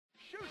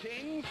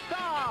Shooting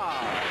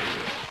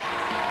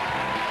stars.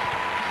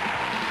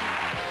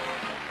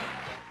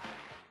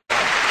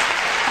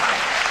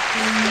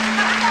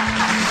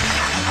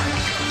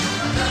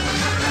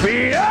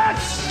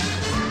 Peanuts!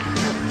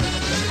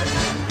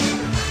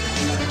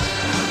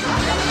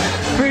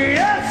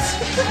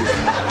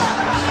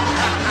 Peanuts!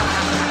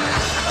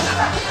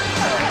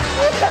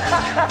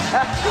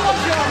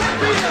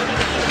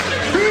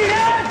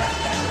 Peanuts!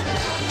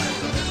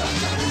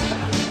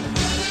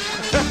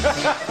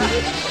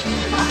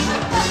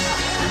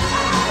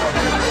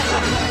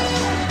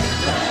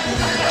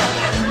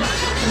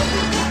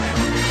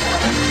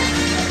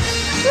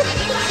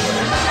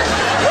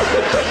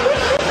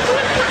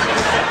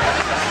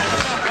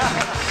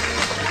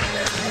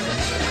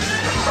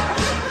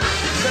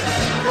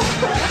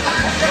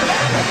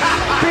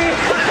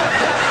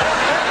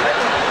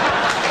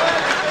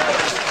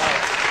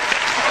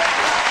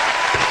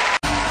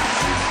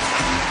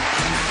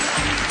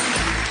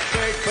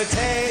 Baked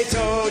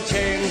potato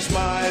changed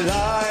my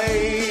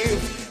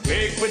life.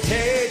 Baked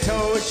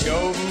potato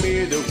showed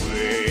me the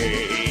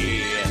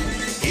way.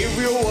 If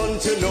you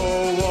want to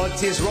know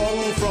what is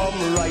wrong from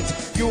right,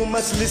 you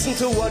must listen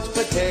to what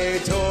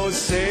potatoes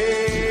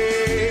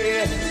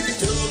say.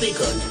 Do be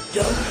good,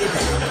 don't be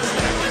bad.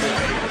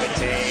 Baked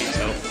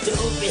potato, Do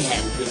be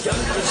happy,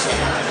 don't be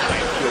sad.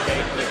 thank you,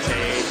 baked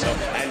potato.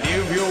 And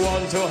if you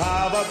want to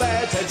have a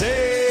better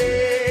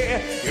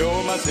day, you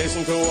must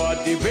listen to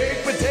what the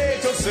baked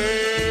potatoes say.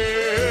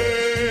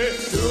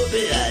 Do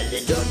be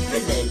early, don't be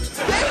late.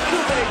 Thank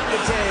you, baked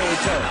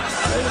potato.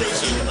 Always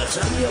eat what's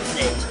on your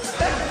plate.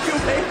 Thank you,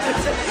 baked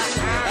potato.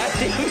 And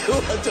if you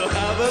want to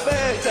have a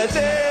better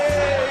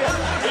day,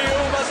 you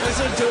must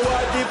listen to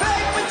what the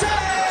baked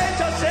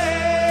potatoes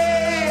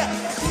say.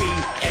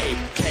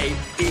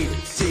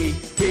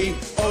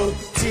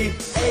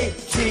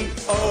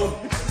 B-A-K-E-T-P-O-T-A-T-O.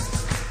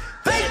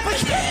 Baked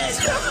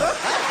potato.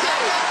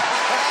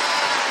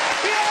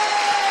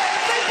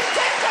 Yeah, baked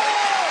potato.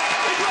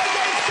 It was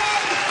a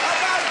song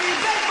about the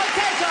baked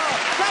potato.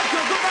 Thank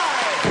you,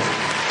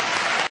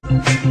 goodbye.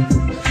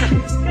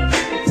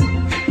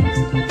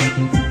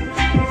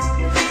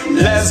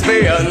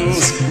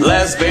 Lesbians,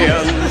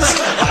 lesbians,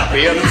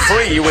 happy and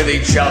free with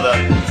each other.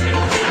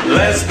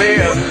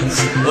 Lesbians,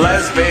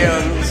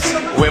 lesbians,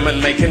 women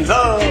making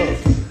love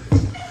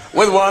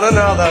with one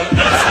another.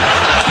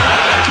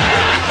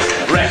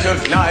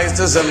 Recognized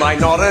as a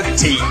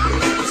minority,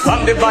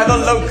 funded by the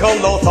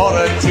local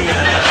authority.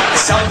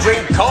 Some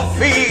drink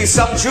coffee,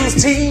 some choose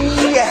tea,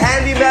 a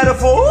handy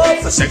metaphor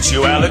for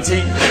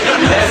sexuality.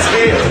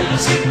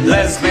 Lesbians,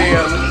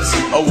 lesbians,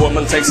 a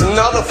woman takes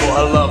another for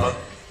her lover.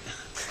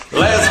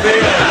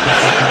 Lesbians,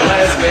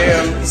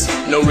 lesbians,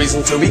 no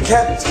reason to be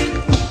kept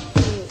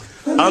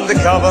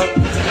undercover.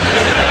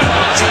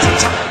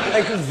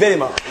 Thank you very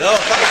much. No,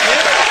 thank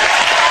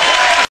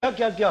Yuck,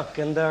 yuck, yuck,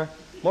 and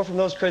more from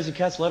those crazy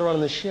cats later on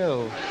in the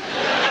show.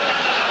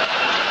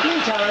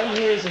 Meantime,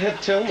 here's a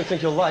hip tune we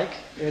think you'll like.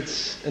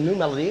 It's a new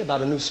melody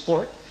about a new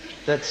sport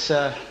that's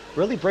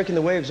really breaking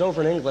the waves over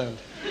in England.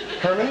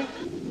 Herman?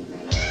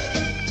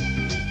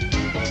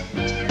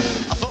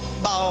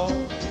 Football,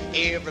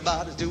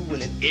 everybody's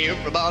doing it,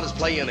 everybody's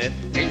playing it.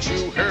 Ain't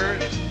you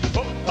heard?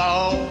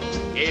 Football,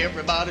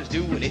 everybody's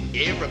doing it,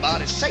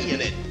 everybody's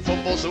saying it.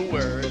 Football's a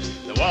word.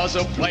 There was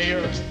a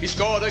player, he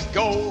scored a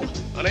goal,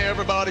 and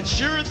everybody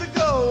cheered the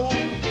goal.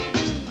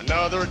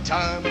 Another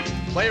time, the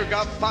player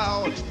got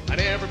fouled, and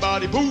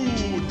everybody booed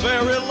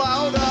very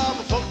loud. Of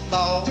a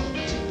football,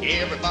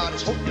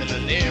 everybody's hoping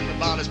and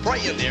everybody's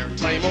praying their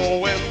team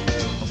will win.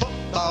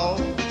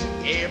 Football,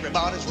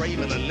 everybody's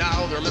raving, and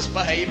now they're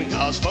misbehaving,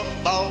 cause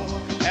football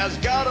has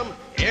got them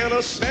in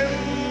a sin.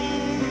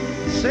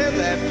 Send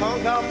that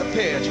punk off the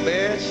pitch,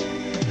 bitch.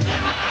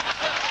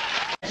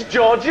 It's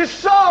George's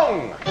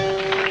song.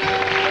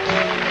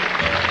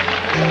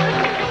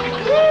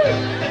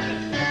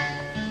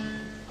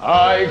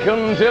 I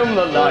can dim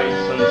the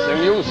lights and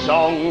sing you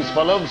songs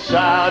full of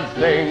sad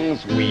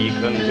things. We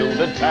can do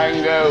the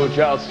tango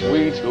just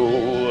we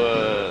two.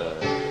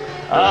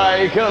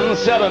 I can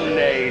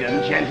serenade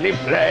and gently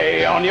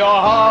play on your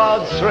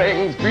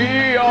heartstrings.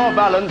 Be your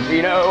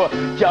Valentino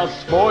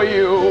just for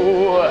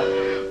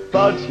you.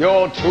 But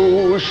you're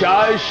too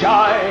shy,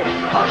 shy.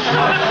 Hush,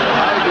 hush,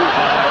 I do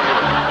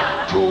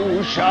I.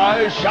 Too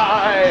shy,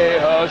 shy.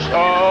 Hush,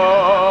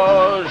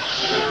 hush.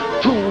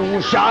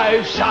 Too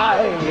shy,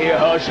 shy,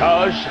 hush,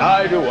 hush,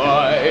 I do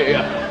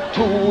I.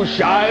 Too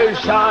shy,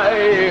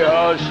 shy,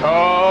 hush,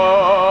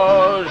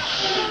 hush.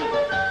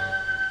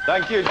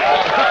 Thank you.